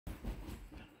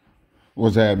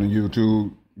What's happening,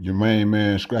 YouTube? Your main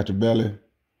man, Scratch-A-VELLI,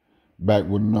 back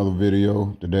with another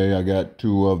video. Today I got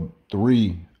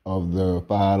three of the $5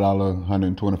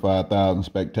 125,000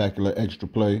 spectacular extra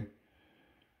play.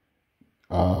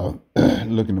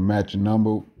 Looking to match a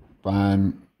number,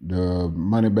 find the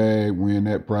money bag, win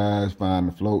that prize, find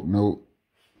the float note,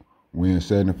 win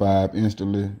 75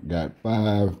 instantly. Got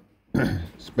 5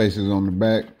 spaces on the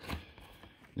back.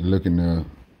 You're looking to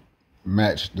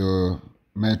match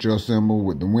your symbol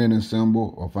with the winning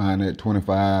symbol, or find that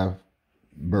 $25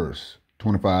 burst.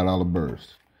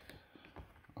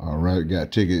 All right,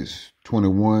 got tickets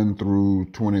 21 through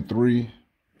 23.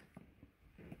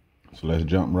 So let's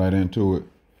jump right into it.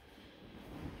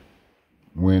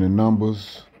 Winning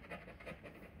numbers: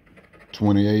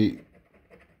 28,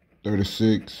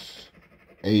 36,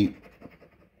 8,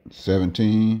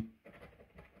 17.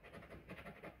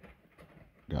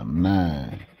 Got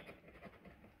 9,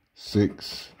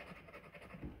 6,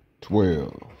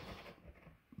 12,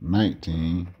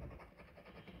 19,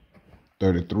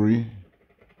 33.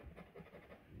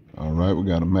 All right, we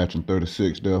got a matching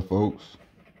 36 there, folks.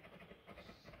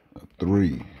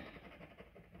 3,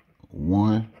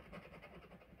 1,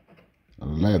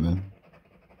 11,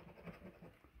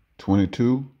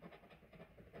 22,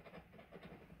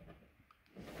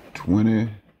 20,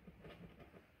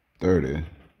 30,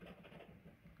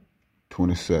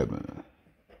 27,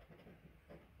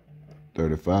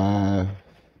 35,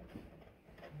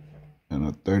 and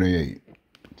a 38.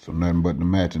 So nothing but the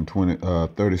matching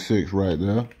 36 right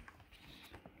there.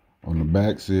 On the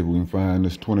back, see if we can find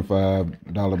this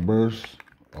 $25 burst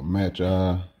or match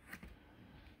our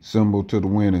symbol to the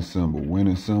winning symbol.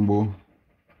 Winning symbol,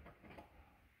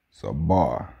 it's a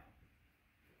bar.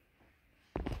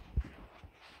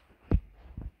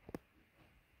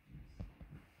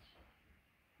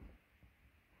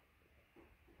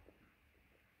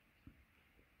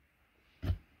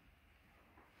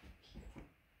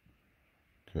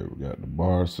 Okay, we got the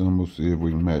bar symbol. See if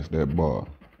we can match that bar.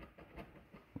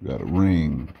 We got a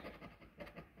ring,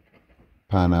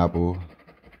 pineapple,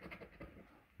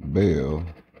 bell,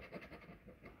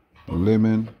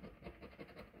 lemon,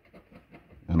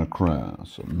 and a crown.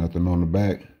 So nothing on the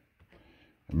back.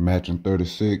 Matching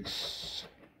 36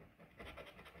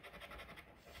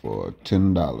 for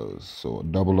 $10. So a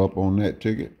double up on that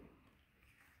ticket.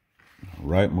 All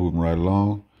right, moving right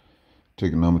along.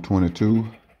 Ticket number 22.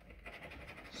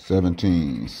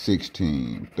 17,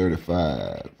 16,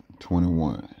 35,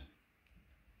 21,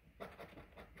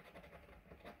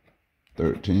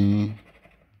 13,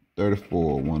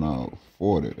 34, one off,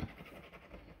 40,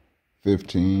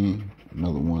 15,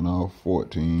 another one off,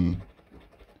 14,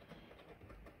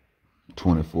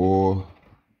 24,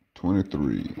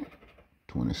 23,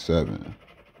 27,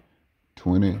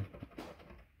 20,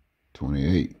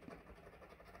 28.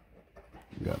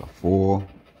 We got a 4,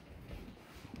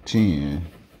 10,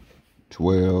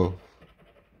 12,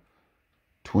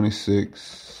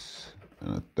 26,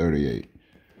 and a 38.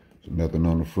 So nothing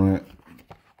on the front.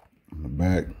 On the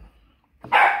back.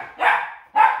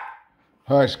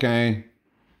 Hush, Kane.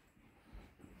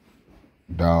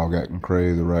 Dog acting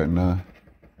crazy right now.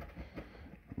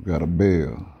 We got a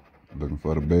bell. Looking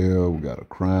for the bell. We got a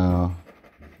crown,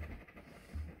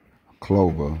 a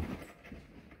clover,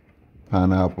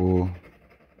 pineapple,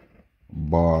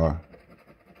 bar,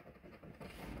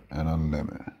 and a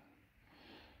lemon.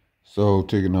 So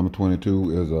ticket number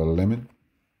 22 is a lemon.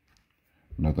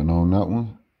 Nothing on that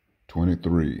one.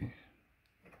 23.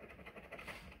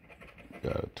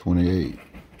 Got a 28,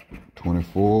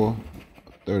 24,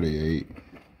 38,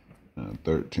 and a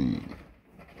 13.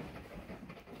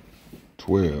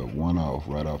 12, one off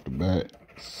right off the bat.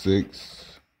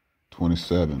 6,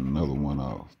 27, another one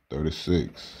off.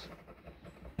 36,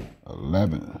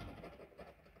 11,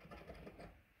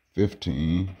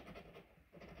 15,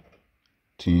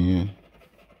 10,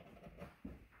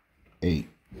 8,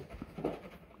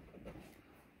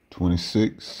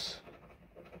 26,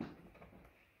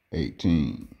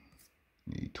 18,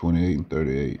 need 28 and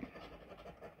 38,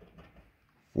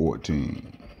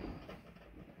 14,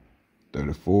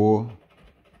 34,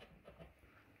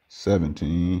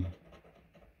 17,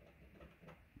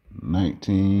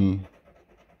 19,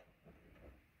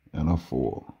 and a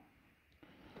 4.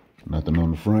 Nothing on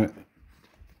the front.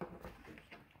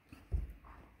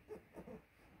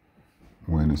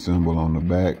 Winning symbol on the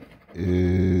back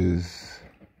is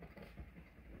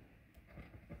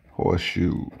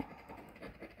horseshoe.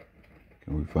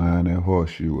 Can we find that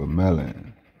horseshoe? A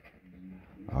melon.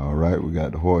 All right, we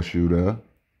got the horseshoe there.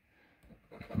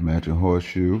 Matching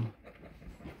horseshoe.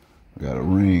 We got a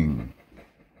ring,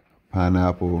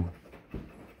 pineapple,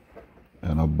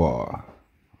 and a bar.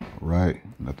 Right,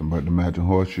 nothing but the matching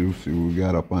horseshoe. See what we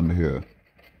got up under here.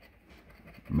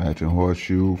 Matching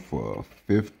horseshoe for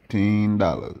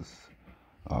 $15.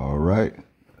 All right,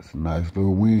 that's a nice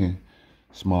little win.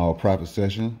 Small profit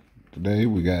session today.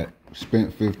 We got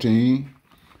spent 15.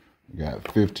 We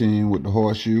got 15 with the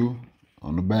horseshoe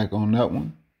on the back on that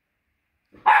one.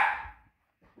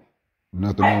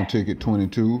 Nothing on ticket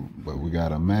 22, but we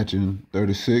got a matching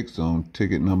 36 on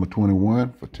ticket number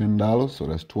 21 for $10. So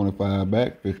that's 25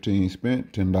 back, 15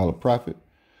 spent, $10 profit.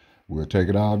 We'll take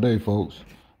it all day, folks.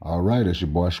 All right, it's your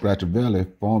boy Scratch-A-VELLI,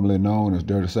 formerly known as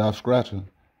Dirty South Scratcher.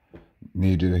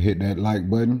 Need you to hit that like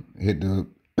button, hit the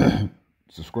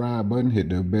subscribe button, hit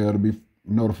the bell to be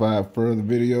notified of further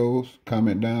videos,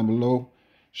 comment down below,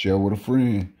 share with a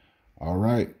friend. All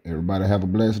right, everybody have a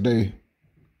blessed day.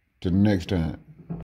 Till the next time.